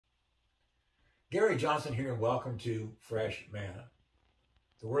Gary Johnson here, and welcome to Fresh Manna.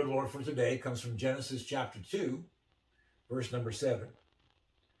 The word of the Lord for today comes from Genesis chapter 2, verse number 7.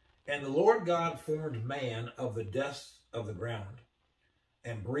 And the Lord God formed man of the dust of the ground,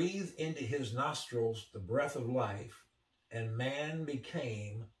 and breathed into his nostrils the breath of life, and man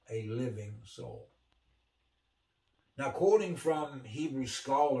became a living soul. Now, quoting from Hebrew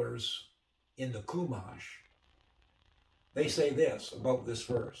scholars in the Chumash, they say this about this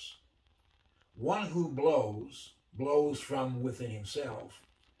verse: one who blows from within himself,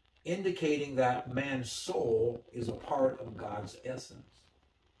 indicating that man's soul is a part of God's essence.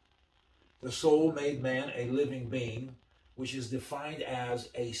 The soul made man a living being, which is defined as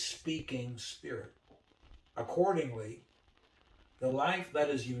a speaking spirit. Accordingly, the life that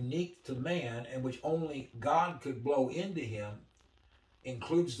is unique to man and which only God could blow into him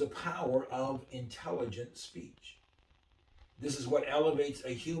includes the power of intelligent speech. This is what elevates a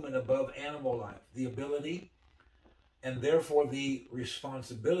human above animal life, the ability and therefore the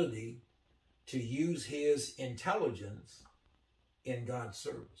responsibility to use his intelligence in God's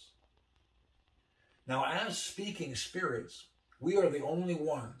service. Now, as speaking spirits, we are the only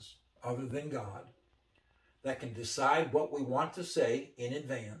ones, other than God, that can decide what we want to say in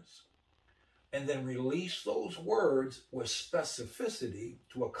advance and then release those words with specificity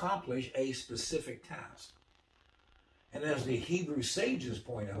to accomplish a specific task. And as the Hebrew sages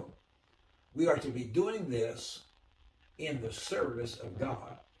point out, we are to be doing this in the service of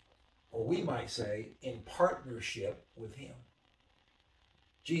God, or we might say in partnership with him.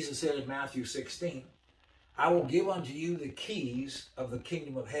 Jesus said in Matthew 16, I will give unto you the keys of the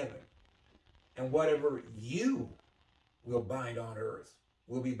kingdom of heaven, and whatever you will bind on earth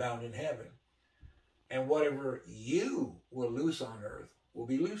will be bound in heaven, and whatever you will loose on earth will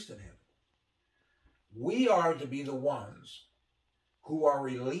be loosed in heaven. We are to be the ones who are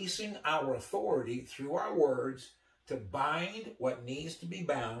releasing our authority through our words to bind what needs to be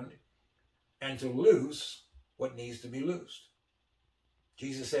bound and to loose what needs to be loosed.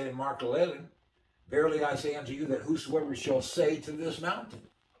 Jesus said in Mark 11, verily I say unto you that whosoever shall say to this mountain,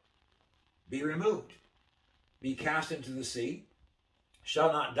 be removed, be cast into the sea,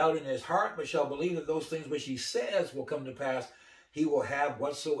 shall not doubt in his heart, but shall believe that those things which he says will come to pass, he will have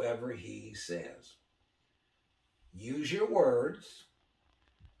whatsoever he says. Use your words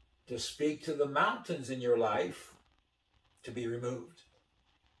to speak to the mountains in your life to be removed.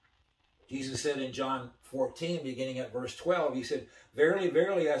 Jesus said in John 14, beginning at verse 12, he said, verily,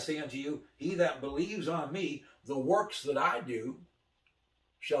 verily, I say unto you, he that believes on me, the works that I do,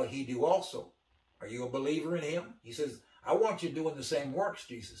 shall he do also. Are you a believer in him? He says, I want you doing the same works,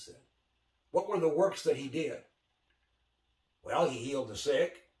 Jesus said. What were the works that he did? Well, he healed the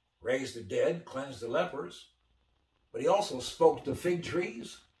sick, raised the dead, cleansed the lepers. But he also spoke to fig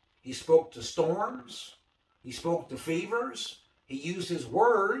trees. He spoke to storms. He spoke to fevers. He used his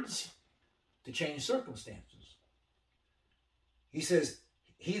words to change circumstances. He says,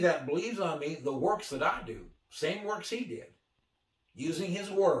 he that believes on me, the works that I do, same works he did, using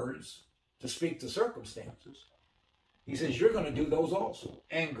his words to speak to circumstances. He says, you're going to do those also.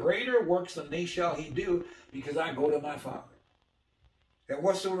 And greater works than these shall he do, because I go to my Father. And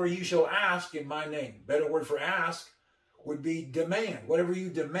whatsoever you shall ask in my name, better word for ask would be demand. Whatever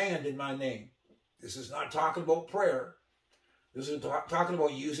you demand in my name. This is not talking about prayer. This is talking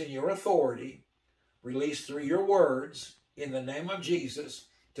about using your authority, released through your words, in the name of Jesus,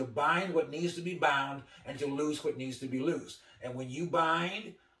 to bind what needs to be bound and to loose what needs to be loosed. And when you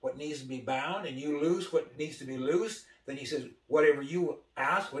bind what needs to be bound and you loose what needs to be loosed, then he says, whatever you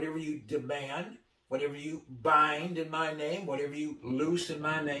ask, whatever you demand, whatever you bind in my name, whatever you loose in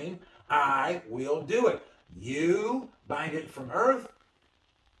my name, I will do it. You bind it from earth,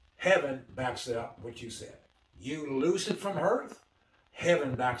 heaven backs up what you said. You loose it from earth,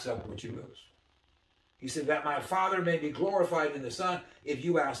 heaven backs up what you loose. He said that my Father may be glorified in the Son. If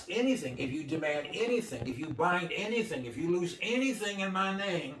you ask anything, if you demand anything, if you bind anything, if you loose anything in my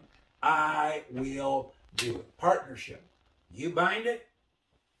name, I will do it. Partnership. You bind it,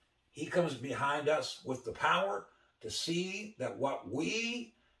 he comes behind us with the power to see that what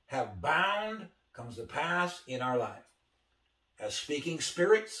we have bound comes to pass in our life. As speaking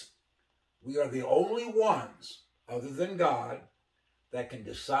spirits, we are the only ones, other than God, that can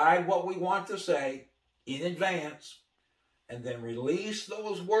decide what we want to say in advance and then release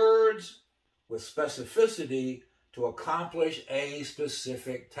those words with specificity to accomplish a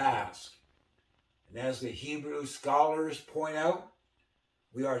specific task. And as the Hebrew scholars point out,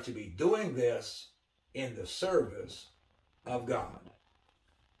 we are to be doing this in the service of God.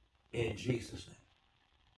 In Jesus' name.